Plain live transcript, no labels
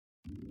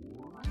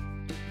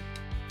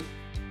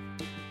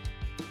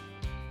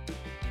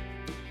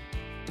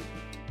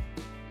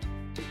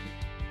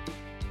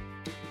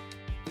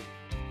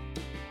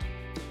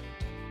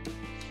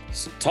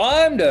It's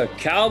time to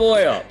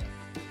cowboy up.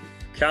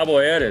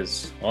 Cowboy Ed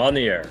is on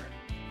the air.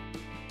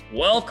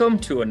 Welcome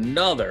to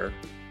another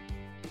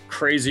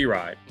crazy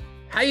ride.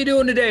 How you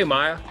doing today,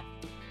 Maya?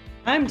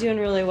 I'm doing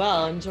really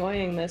well,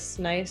 enjoying this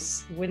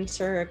nice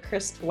winter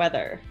crisp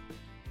weather.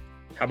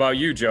 How about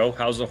you, Joe?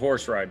 How's the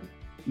horse riding?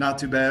 Not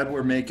too bad.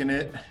 We're making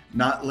it.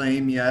 Not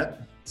lame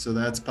yet, so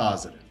that's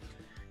positive.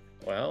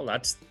 Well,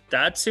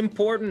 that's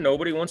important.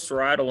 Nobody wants to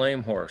ride a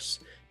lame horse.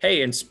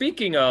 Hey, and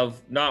speaking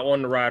of not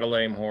wanting to ride a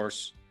lame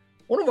horse,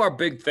 one of our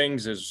big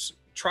things is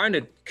trying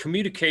to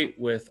communicate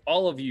with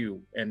all of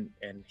you and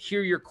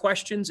hear your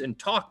questions and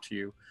talk to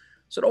you.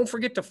 So don't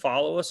forget to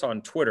follow us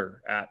on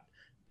Twitter at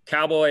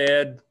Cowboy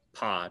Ed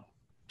Pod,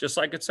 just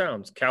like it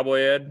sounds, Cowboy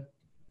Ed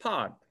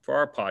Pod for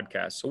our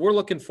podcast. So we're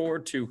looking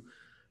forward to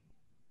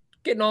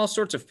getting all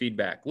sorts of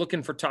feedback,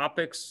 looking for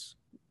topics,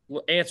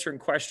 answering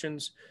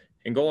questions,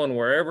 and going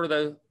wherever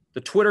the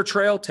Twitter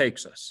trail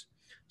takes us.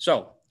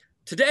 So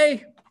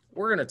today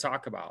we're going to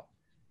talk about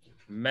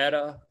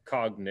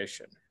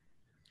metacognition.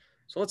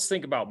 So let's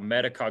think about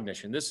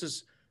metacognition. This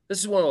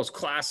is one of those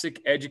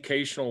classic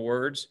educational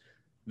words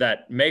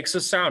that makes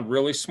us sound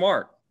really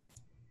smart.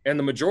 And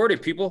the majority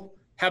of people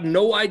have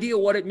no idea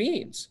what it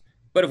means.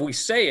 But if we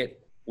say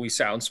it, we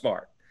sound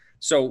smart.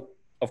 So,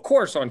 of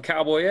course, on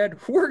Cowboy Ed,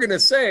 we're going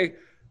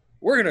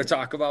to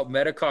talk about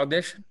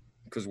metacognition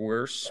because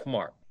we're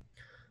smart.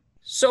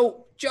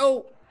 So,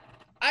 Joe,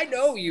 I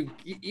know you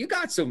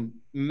got some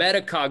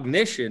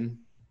metacognition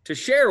to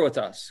share with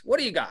us. What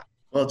do you got?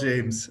 Well,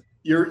 James,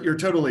 you're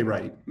totally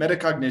right.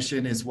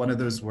 Metacognition is one of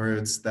those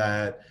words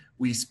that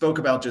we spoke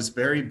about just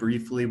very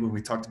briefly when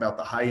we talked about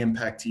the high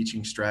impact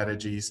teaching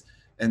strategies.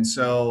 And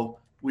so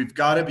we've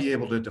got to be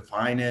able to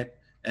define it.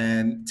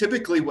 And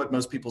typically what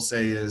most people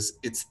say is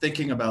it's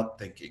thinking about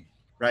thinking,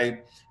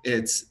 right?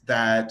 It's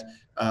that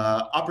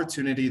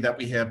opportunity that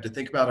we have to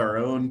think about our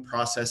own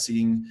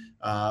processing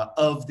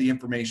of the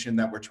information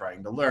that we're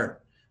trying to learn.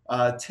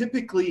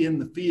 Typically in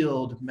the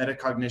field,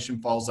 metacognition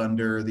falls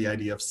under the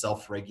idea of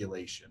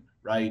self-regulation,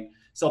 right?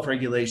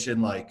 Self-regulation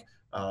like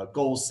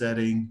goal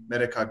setting,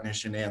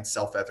 metacognition, and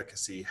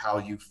self-efficacy, how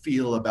you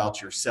feel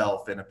about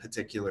yourself in a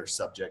particular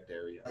subject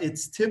area.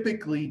 It's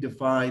typically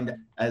defined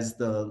as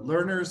the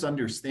learner's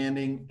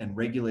understanding and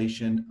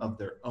regulation of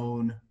their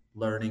own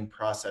learning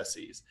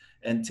processes.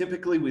 And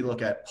typically we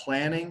look at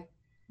planning,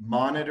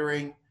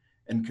 monitoring,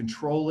 and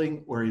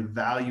controlling or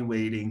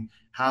evaluating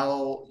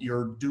how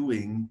you're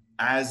doing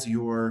as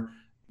you're,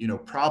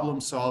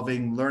 problem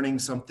solving, learning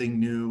something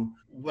new,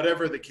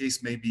 whatever the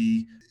case may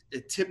be.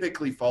 It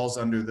typically falls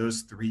under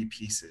those three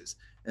pieces,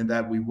 and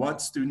that we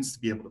want students to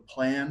be able to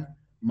plan,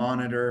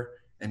 monitor,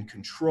 and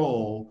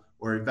control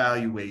or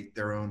evaluate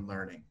their own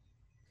learning.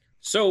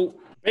 So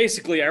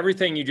basically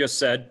everything you just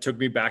said took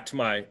me back to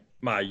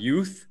my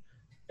youth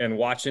and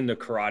watching the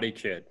Karate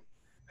Kid.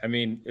 I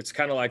mean, it's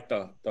kind of like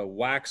the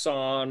wax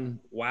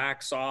on,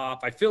 wax off.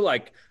 I feel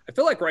like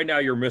right now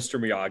you're Mr.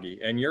 Miyagi,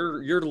 and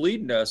you're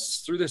leading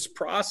us through this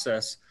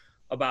process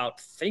about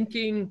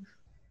thinking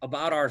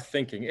about our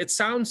thinking. It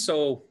sounds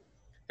so,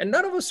 and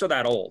none of us are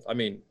that old. I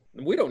mean,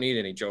 we don't need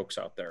any jokes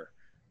out there,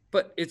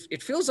 but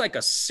it feels like a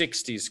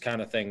 60s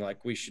kind of thing.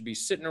 Like we should be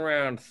sitting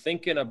around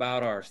thinking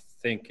about our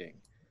thinking.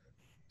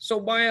 So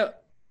Maya,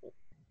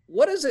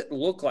 what does it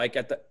look like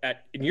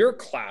in your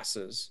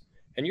classes,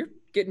 and you're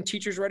getting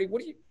teachers ready?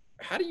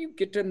 How do you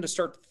get them to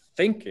start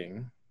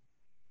thinking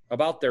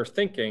about their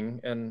thinking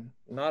and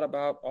not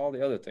about all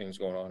the other things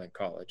going on in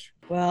college?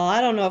 Well,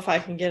 I don't know if I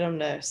can get them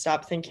to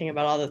stop thinking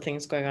about all the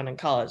things going on in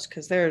college,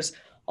 because there's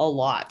a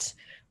lot.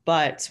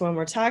 But when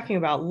we're talking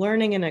about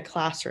learning in a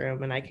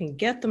classroom, and I can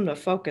get them to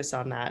focus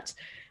on that,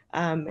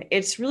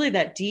 it's really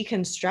that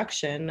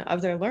deconstruction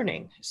of their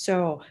learning.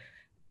 So,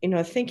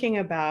 thinking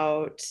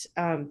about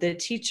the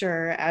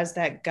teacher as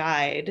that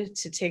guide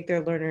to take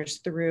their learners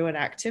through an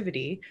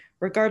activity,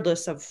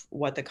 regardless of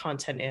what the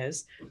content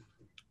is,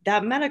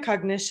 that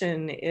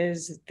metacognition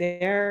is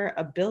their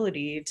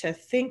ability to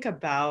think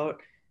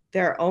about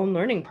their own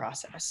learning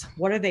process.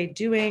 What are they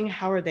doing?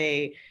 How are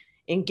they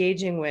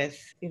engaging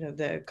with,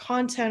 the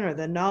content or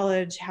the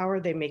knowledge? How are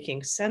they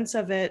making sense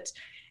of it?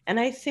 And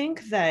I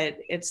think that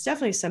it's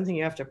definitely something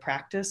you have to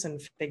practice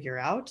and figure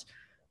out.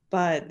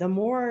 But the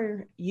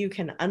more you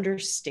can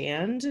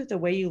understand the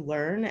way you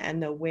learn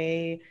and the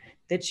way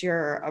that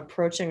you're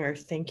approaching or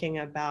thinking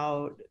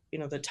about,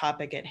 the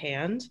topic at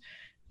hand,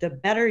 the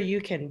better you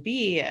can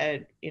be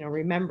at,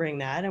 remembering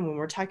that. And when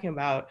we're talking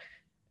about,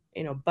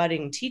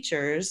 budding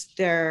teachers,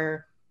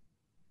 they're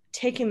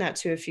taking that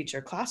to a future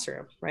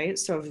classroom, right?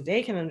 So if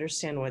they can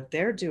understand what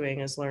they're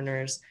doing as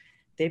learners,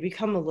 they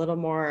become a little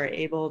more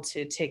able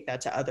to take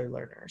that to other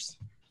learners.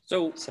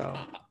 So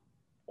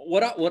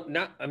what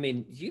not, I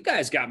mean, you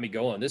guys got me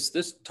going.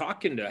 This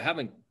talking to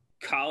having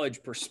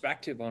college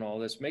perspective on all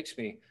this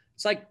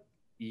it's like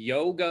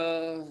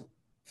yoga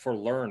for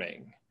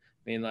learning.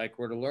 I mean, like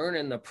we're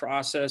learning the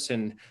process,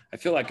 and I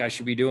feel like I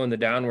should be doing the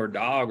downward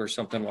dog or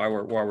something while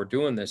we're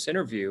doing this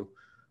interview.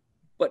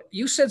 But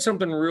you said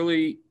something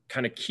really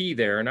kind of key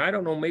there, and I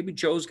don't know, maybe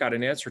Joe's got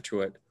an answer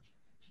to it.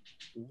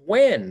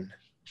 When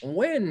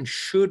when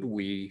should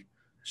we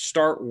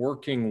start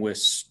working with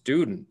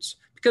students?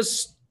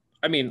 Because,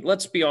 I mean,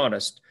 let's be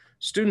honest,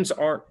 students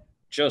aren't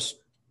just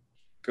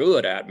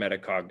good at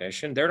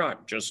metacognition. They're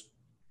not just,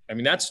 I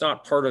mean, that's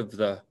not part of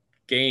the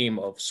game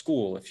of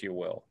school, if you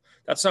will.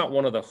 That's not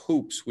one of the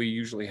hoops we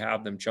usually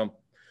have them jump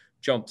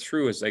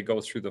through as they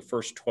go through the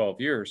first 12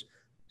 years.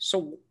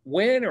 So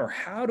when or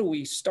how do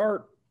we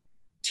start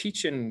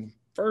teaching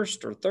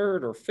first or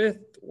third or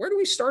fifth? Where do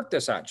we start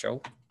this at,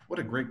 Joe? What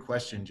a great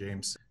question,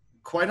 James.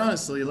 Quite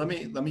honestly, let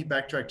me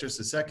backtrack just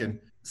a second.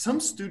 Some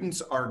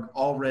students are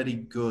already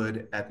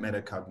good at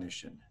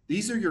metacognition.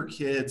 These are your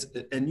kids,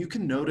 and you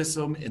can notice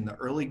them in the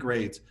early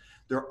grades.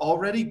 They're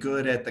already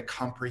good at the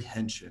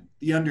comprehension,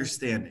 the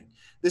understanding.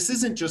 This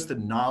isn't just a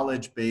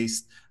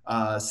knowledge-based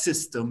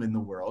system in the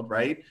world,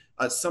 right?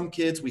 Some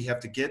kids, we have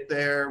to get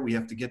there. We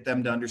have to get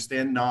them to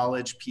understand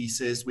knowledge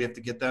pieces. We have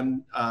to get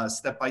them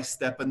step by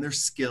step in their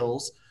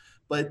skills.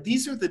 But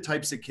these are the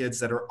types of kids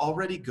that are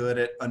already good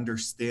at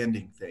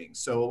understanding things.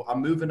 So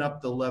I'm moving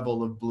up the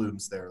level of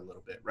Bloom's there a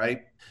little bit,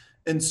 right?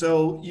 And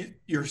so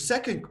your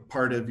second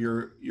part of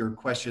your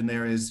question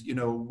there is,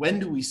 when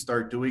do we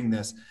start doing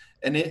this?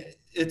 And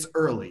it's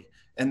early.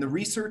 And the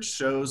research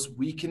shows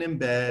we can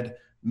embed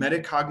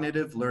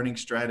metacognitive learning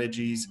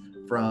strategies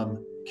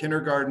from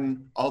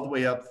kindergarten all the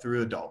way up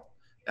through adult.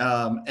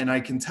 And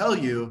I can tell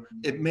you,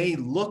 it may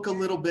look a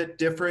little bit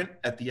different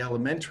at the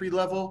elementary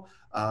level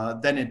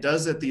than it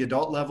does at the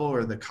adult level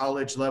or the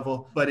college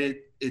level, but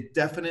it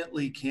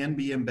definitely can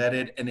be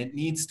embedded, and it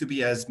needs to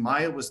be, as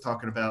Maya was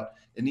talking about,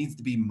 it needs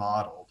to be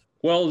modeled.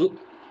 Well,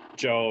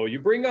 Joe, you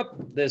bring up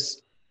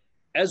this,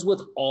 as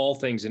with all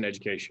things in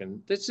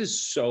education, this is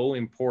so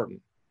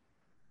important.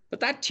 But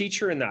that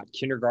teacher in that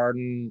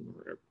kindergarten,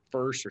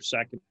 first or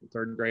second,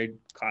 third grade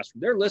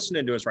classroom, they're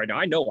listening to us right now.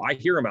 I know, I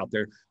hear them out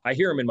there. I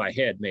hear them in my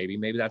head,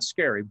 maybe that's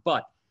scary,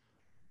 but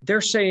they're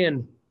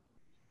saying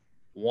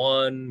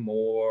one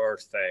more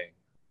thing.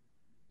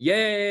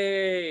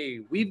 Yay,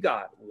 we've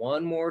got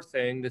one more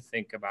thing to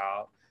think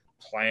about,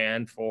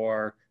 plan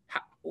for.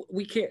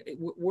 We can't,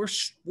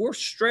 we're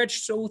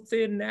stretched so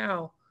thin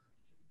now.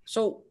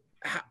 So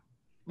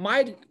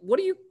what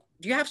do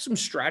you have some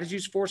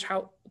strategies for us?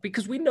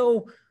 Because we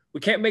know we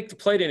can't make the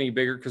plate any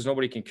bigger because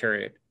nobody can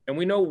carry it. And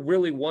we know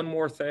really one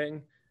more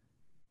thing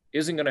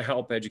isn't going to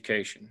help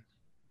education.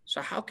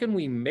 So how can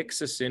we mix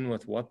this in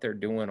with what they're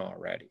doing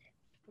already?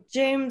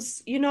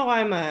 James,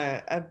 I'm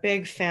a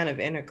big fan of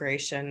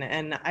integration,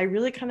 and I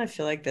really kind of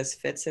feel like this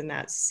fits in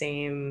that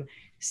same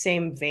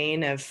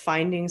vein of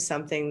finding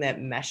something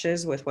that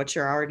meshes with what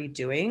you're already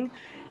doing.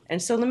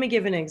 And so let me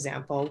give an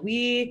example.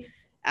 We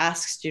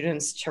ask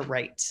students to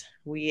write.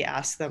 We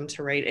ask them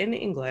to write in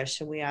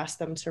English, and we ask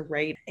them to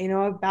write,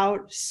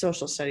 about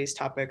social studies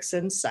topics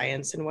and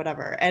science and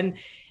whatever. And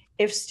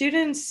if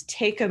students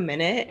take a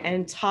minute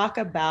and talk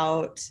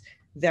about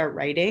their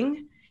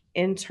writing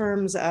in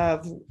terms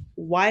of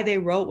why they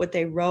wrote what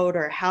they wrote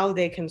or how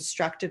they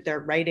constructed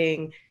their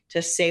writing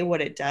to say what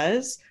it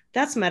does,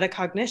 that's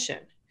metacognition.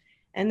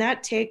 And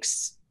that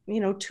takes,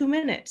 2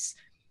 minutes.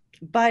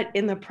 But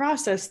in the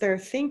process, they're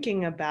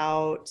thinking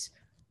about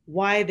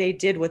why they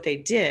did what they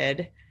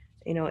did,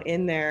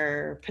 in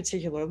their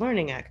particular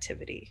learning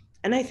activity.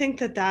 And I think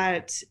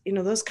that,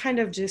 those kind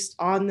of just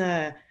on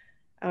the,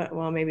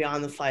 maybe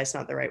on the fly is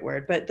not the right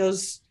word, but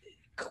those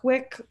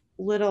quick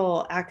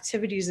little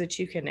activities that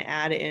you can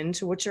add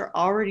into what you're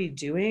already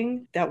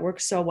doing that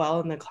works so well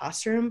in the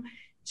classroom,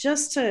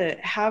 just to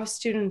have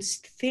students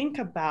think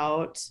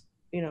about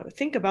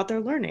their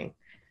learning.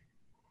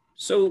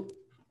 So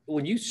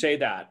when you say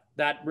that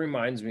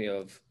reminds me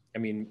of,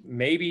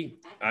 maybe,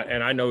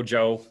 and I know,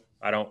 Joe,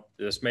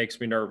 this makes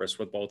me nervous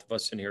with both of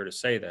us in here to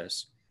say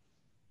this,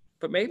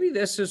 but maybe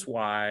this is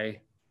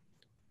why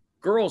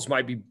girls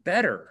might be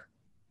better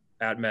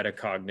at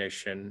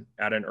metacognition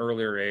at an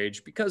earlier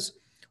age, because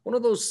one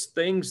of those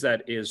things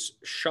that is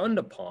shunned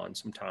upon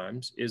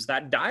sometimes is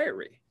that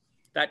diary,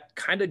 that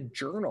kind of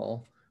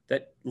journal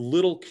that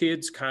little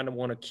kids kind of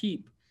want to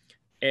keep.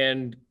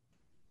 And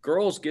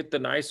girls get the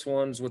nice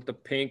ones with the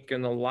pink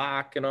and the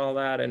lock and all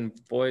that. And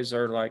boys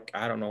are like,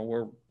 I don't know,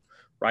 we're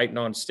writing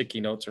on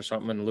sticky notes or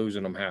something and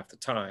losing them half the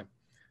time.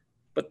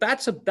 But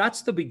that's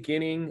the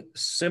beginning,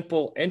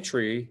 simple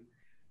entry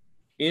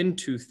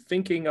into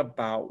thinking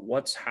about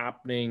what's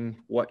happening,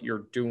 what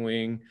you're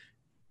doing,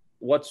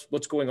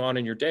 what's going on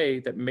in your day,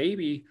 that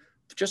maybe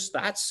just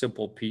that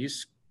simple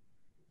piece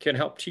can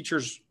help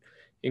teachers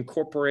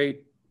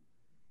incorporate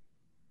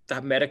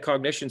that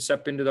metacognition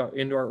step into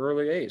our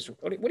early days.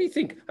 What do you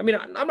think?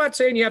 I'm not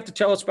saying you have to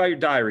tell us about your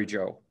diary,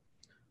 Joe,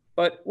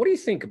 but what do you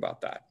think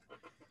about that?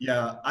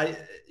 Yeah,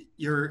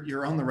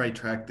 you're on the right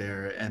track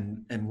there,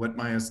 and what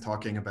Maya's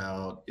talking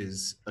about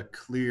is a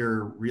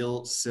clear,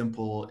 real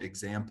simple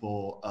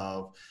example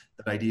of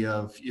that idea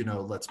of,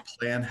 let's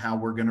plan how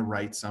we're going to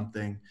write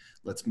something,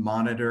 let's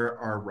monitor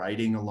our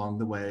writing along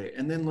the way,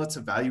 and then let's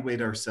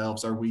evaluate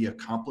ourselves. Are we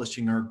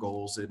accomplishing our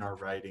goals in our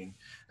writing?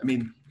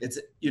 It's,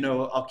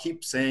 I'll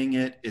keep saying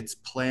it, it's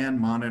plan,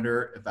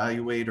 monitor,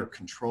 evaluate, or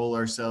control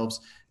ourselves.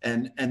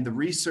 And the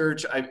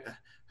research,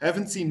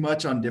 Haven't seen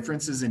much on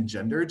differences in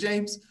gender,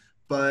 James,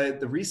 but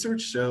the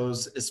research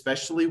shows,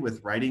 especially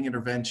with writing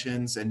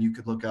interventions, and you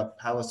could look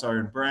up Palisar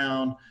and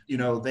Brown,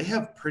 they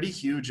have pretty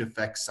huge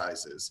effect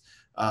sizes.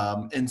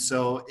 And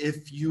so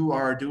if you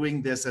are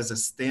doing this as a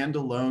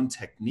standalone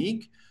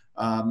technique,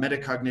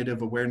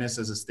 metacognitive awareness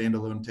as a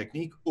standalone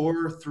technique,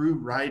 or through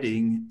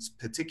writing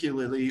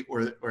particularly,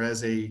 or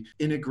as a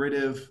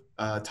integrative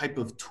type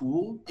of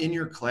tool in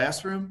your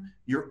classroom,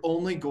 you're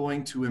only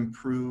going to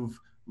improve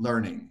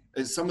learning.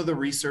 Some of the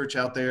research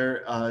out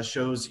there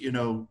shows,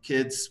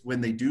 kids,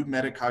 when they do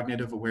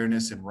metacognitive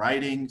awareness in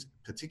writing,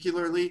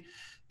 particularly,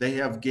 they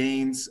have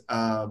gains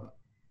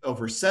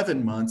over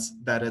 7 months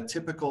that a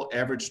typical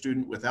average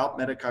student without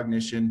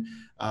metacognition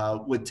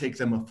would take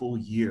them a full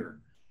year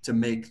to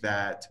make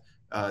that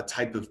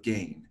type of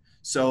gain.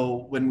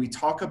 So when we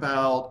talk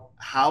about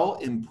how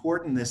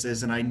important this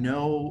is, and I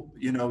know,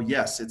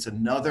 yes, it's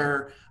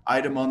another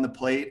item on the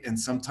plate, and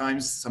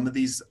sometimes some of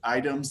these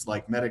items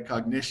like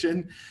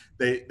metacognition,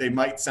 they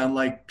might sound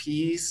like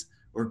peas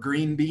or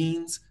green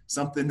beans,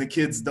 something the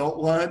kids don't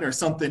want or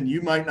something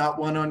you might not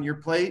want on your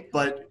plate,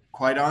 but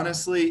quite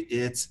honestly,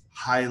 it's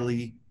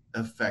highly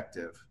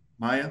effective.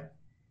 Maya?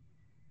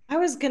 I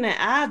was going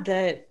to add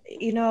that,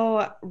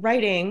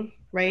 writing,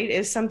 right,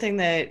 is something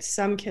that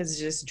some kids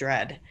just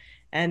dread.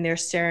 And they're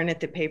staring at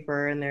the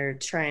paper and they're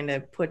trying to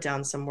put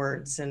down some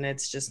words and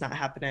it's just not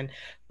happening.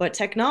 But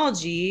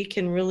technology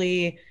can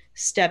really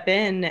step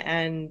in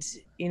and,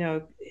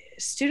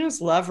 students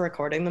love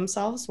recording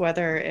themselves,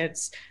 whether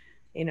it's,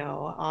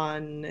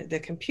 on the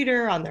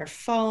computer, on their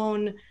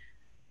phone,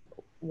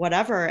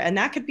 whatever. And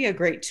that could be a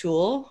great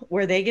tool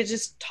where they could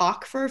just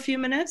talk for a few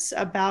minutes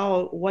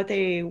about what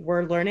they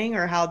were learning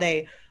or how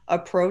they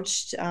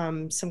approached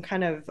some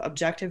kind of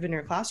objective in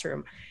your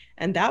classroom.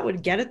 And that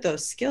would get at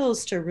those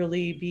skills to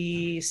really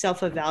be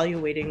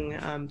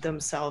self-evaluating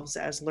themselves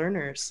as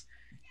learners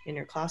in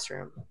your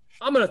classroom.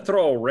 I'm going to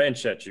throw a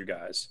wrench at you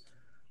guys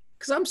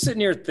because I'm sitting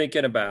here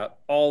thinking about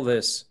all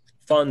this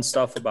fun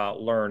stuff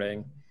about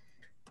learning.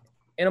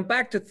 And I'm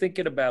back to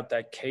thinking about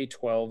that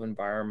K-12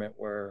 environment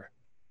where,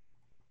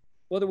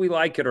 whether we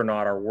like it or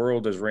not, our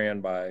world is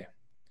ran by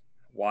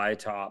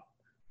YTOP,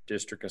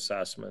 district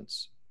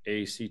assessments,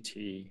 ACT,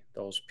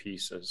 those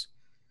pieces.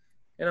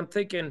 And I'm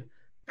thinking,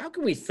 how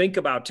can we think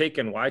about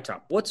taking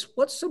YTOP?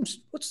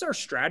 What's our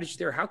strategy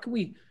there? How can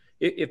we,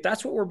 if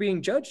that's what we're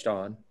being judged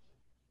on,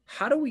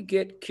 how do we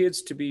get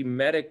kids to be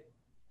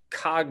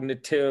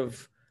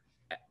metacognitive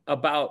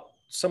about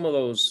some of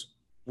those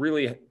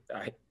really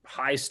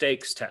high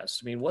stakes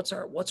tests? I mean, what's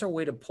our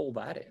way to pull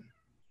that in?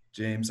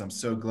 James, I'm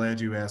so glad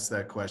you asked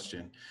that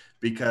question,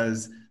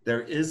 because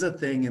there is a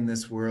thing in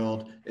this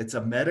world. It's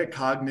a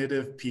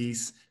metacognitive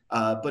piece,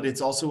 but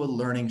it's also a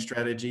learning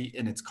strategy,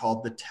 and it's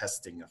called the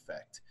testing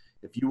effect.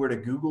 If you were to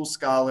Google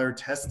Scholar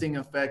testing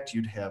effect,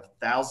 you'd have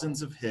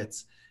thousands of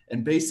hits.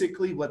 And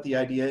basically what the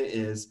idea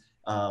is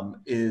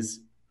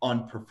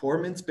on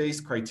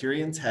performance-based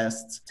criterion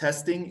tests,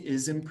 testing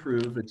is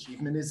improved,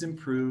 achievement is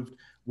improved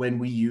when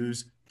we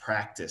use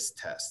practice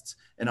tests.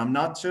 And I'm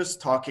not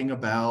just talking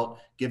about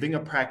giving a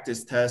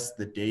practice test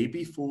the day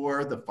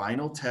before the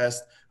final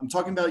test. I'm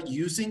talking about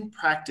using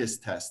practice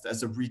tests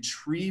as a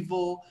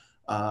retrieval,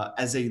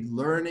 as a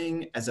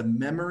learning, as a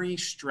memory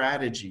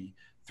strategy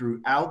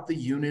throughout the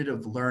unit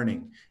of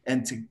learning,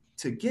 and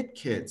to get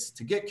kids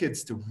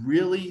to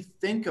really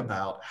think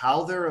about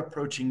how they're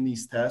approaching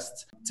these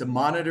tests, to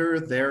monitor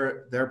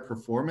their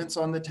performance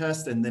on the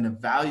test, and then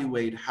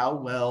evaluate how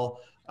well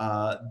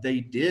they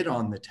did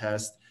on the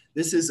test.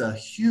 This is a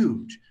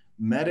huge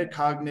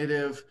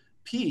metacognitive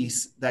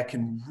piece that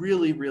can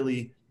really,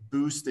 really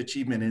boost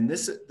achievement. And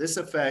this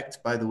effect,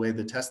 by the way,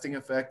 the testing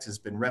effect has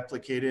been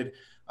replicated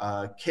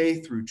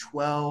K through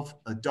 12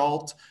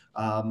 adult.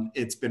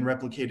 It's been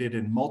replicated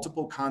in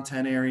multiple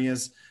content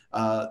areas.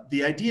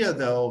 The idea,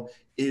 though,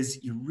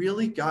 is you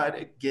really got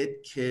to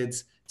get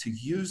kids to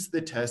use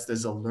the test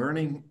as a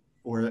learning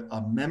or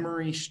a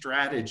memory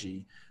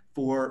strategy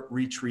for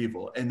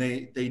retrieval. And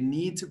they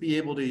need to be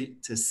able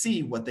to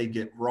see what they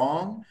get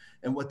wrong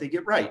and what they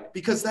get right,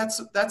 because that's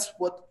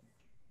what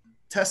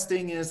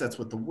testing is. That's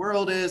what the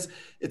world is.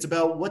 It's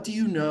about what do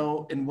you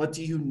know and what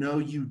do you know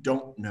you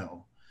don't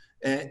know.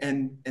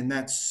 And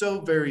that's so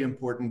very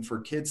important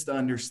for kids to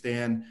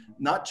understand,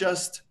 not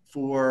just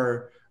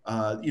for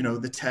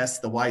the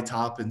test, the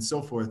YTOP and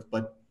so forth,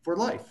 but for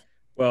life.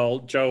 Well,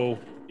 Joe,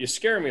 you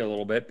scare me a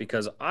little bit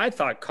because I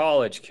thought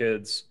college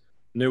kids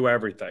knew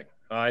everything.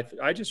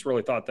 I just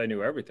really thought they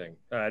knew everything.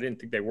 I didn't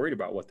think they worried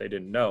about what they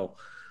didn't know.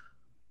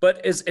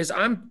 But as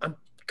I'm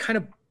kind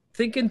of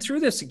thinking through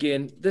this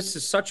again, this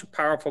is such a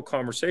powerful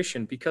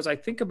conversation because I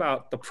think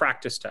about the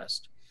practice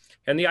test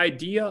and the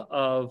idea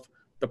of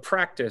the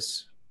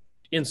practice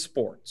in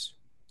sports.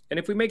 And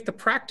if we make the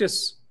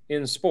practice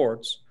in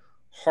sports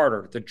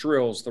harder, the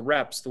drills, the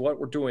reps, what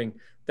we're doing,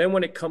 then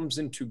when it comes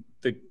into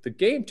the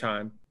game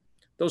time,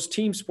 those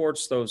team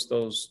sports,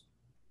 those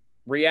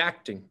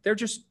reacting, they're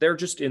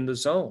just in the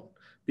zone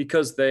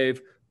because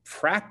they've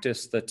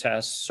practiced the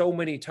test so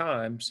many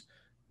times.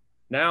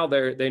 Now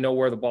they know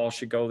where the ball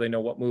should go. They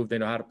know what move, they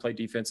know how to play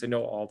defense. They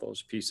know all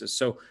those pieces.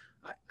 So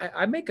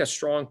I make a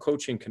strong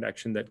coaching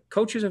connection that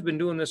coaches have been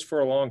doing this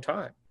for a long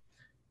time.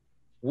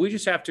 We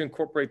just have to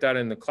incorporate that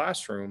in the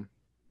classroom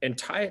and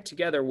tie it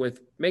together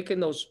with bringing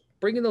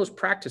those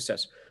practice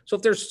tests. So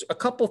if there's a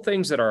couple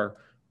things that are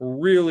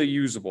really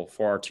usable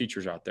for our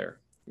teachers out there,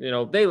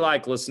 they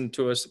like listening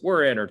to us.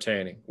 We're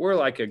entertaining. We're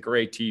like a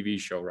great TV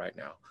show right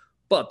now,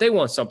 but they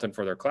want something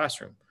for their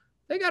classroom.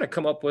 They got to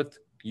come up with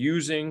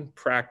using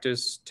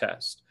practice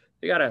tests.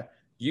 They got to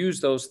use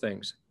those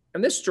things.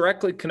 And this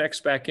directly connects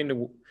back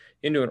into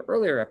an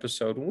earlier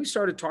episode when we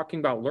started talking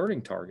about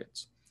learning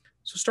targets.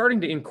 So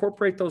starting to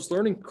incorporate those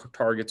learning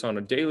targets on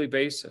a daily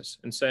basis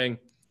and saying,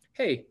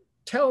 hey,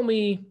 tell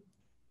me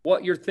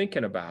what you're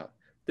thinking about.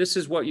 This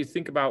is what you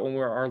think about when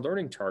we're our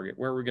learning target,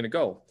 where we're going to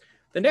go.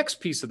 The next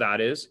piece of that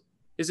is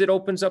it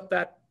opens up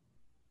that,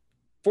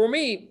 for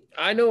me,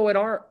 I know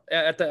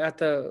at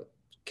the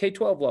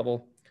K-12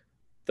 level,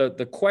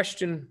 the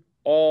question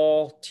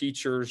all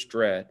teachers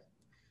dread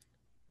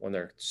when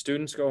their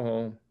students go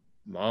home,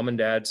 mom and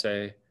dad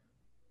say,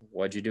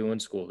 what'd you do in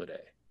school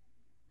today?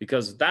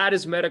 Because that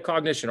is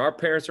metacognition. Our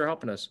parents are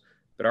helping us,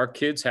 but our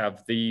kids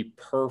have the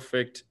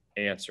perfect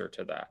answer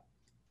to that.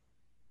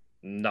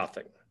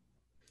 Nothing.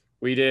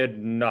 We did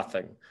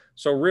nothing.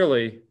 So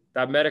really,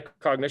 that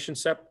metacognition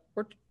step,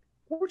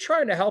 we're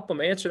trying to help them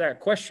answer that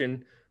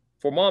question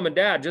for mom and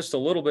dad just a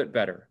little bit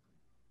better.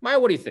 Maya,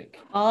 what do you think?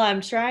 Oh,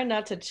 I'm trying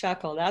not to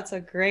chuckle. That's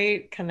a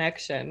great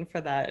connection for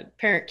that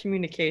parent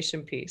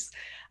communication piece.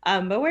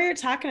 But where you're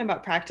talking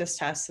about practice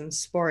tests and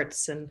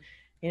sports, and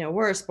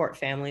we're a sport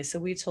family, so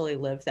we totally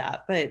live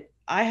that. But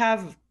I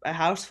have a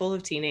house full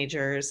of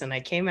teenagers, and I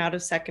came out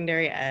of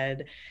secondary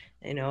ed,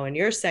 and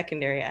you're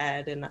secondary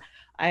ed, and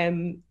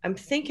I'm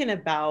thinking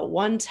about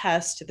one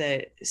test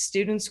that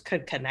students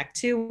could connect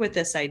to with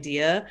this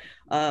idea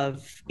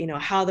of,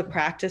 how the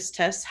practice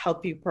tests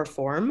help you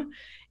perform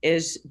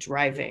is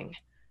driving,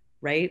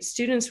 right?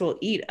 Students will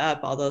eat up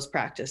all those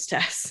practice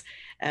tests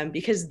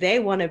because they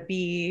want to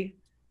be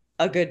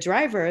a good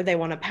driver. They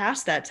want to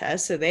pass that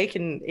test so they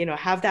can,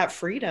 have that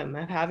freedom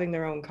of having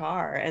their own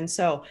car. And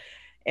so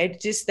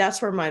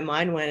that's where my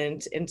mind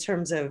went in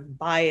terms of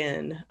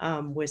buy-in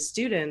with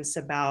students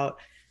about,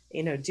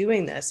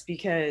 doing this,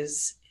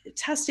 because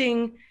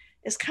testing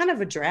is kind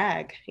of a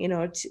drag.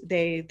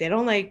 They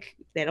don't like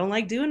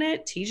doing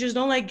it. Teachers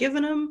don't like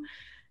giving them.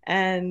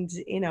 And,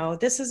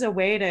 this is a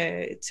way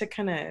to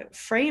kind of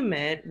frame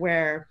it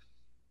where,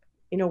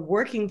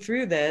 working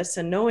through this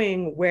and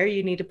knowing where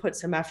you need to put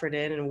some effort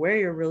in and where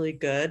you're really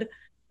good,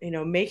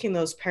 making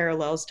those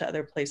parallels to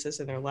other places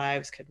in their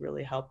lives could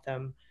really help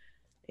them,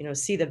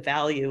 see the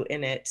value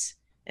in it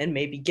and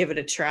maybe give it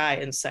a try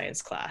in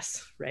science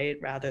class, right?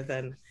 Rather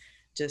than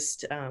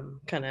just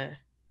kind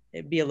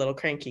of be a little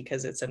cranky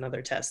because it's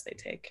another test they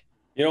take.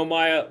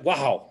 Maya,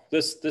 wow,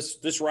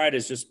 this ride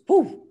is just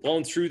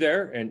blown through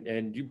there,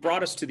 and you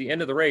brought us to the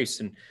end of the race.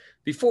 And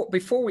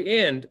before we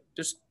end,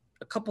 just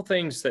a couple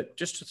things that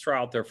just to throw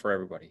out there for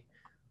everybody.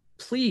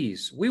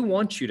 Please, we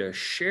want you to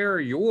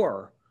share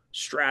your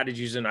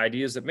strategies and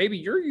ideas that maybe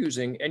you're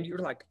using, and you're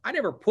like, I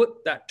never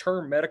put that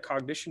term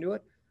metacognition to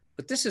it,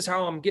 but this is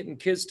how I'm getting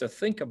kids to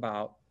think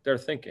about their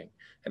thinking.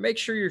 And make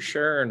sure you're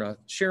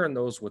sharing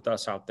those with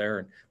us out there.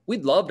 And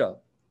we'd love to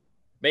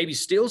maybe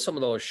steal some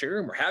of those, share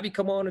them, or have you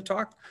come on and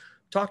talk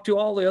to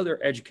all the other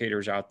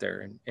educators out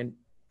there. And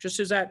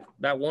just as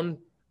that one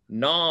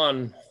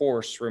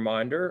non-horse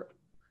reminder,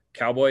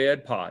 Cowboy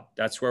Ed Pod,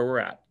 that's where we're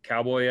at.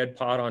 Cowboy Ed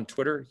Pod on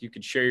Twitter. You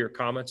can share your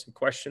comments and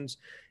questions,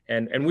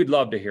 and we'd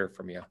love to hear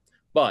from you.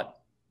 But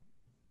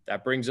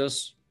that brings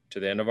us to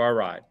the end of our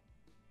ride,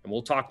 and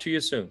we'll talk to you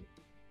soon.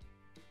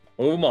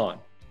 Move them on.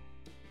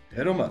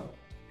 Hit them up.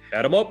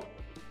 Head them up.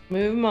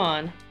 Move them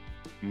on.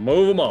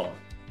 Move them on.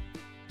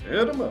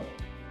 Hit them up.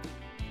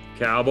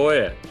 Cowboy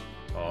Ed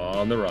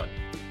on the run.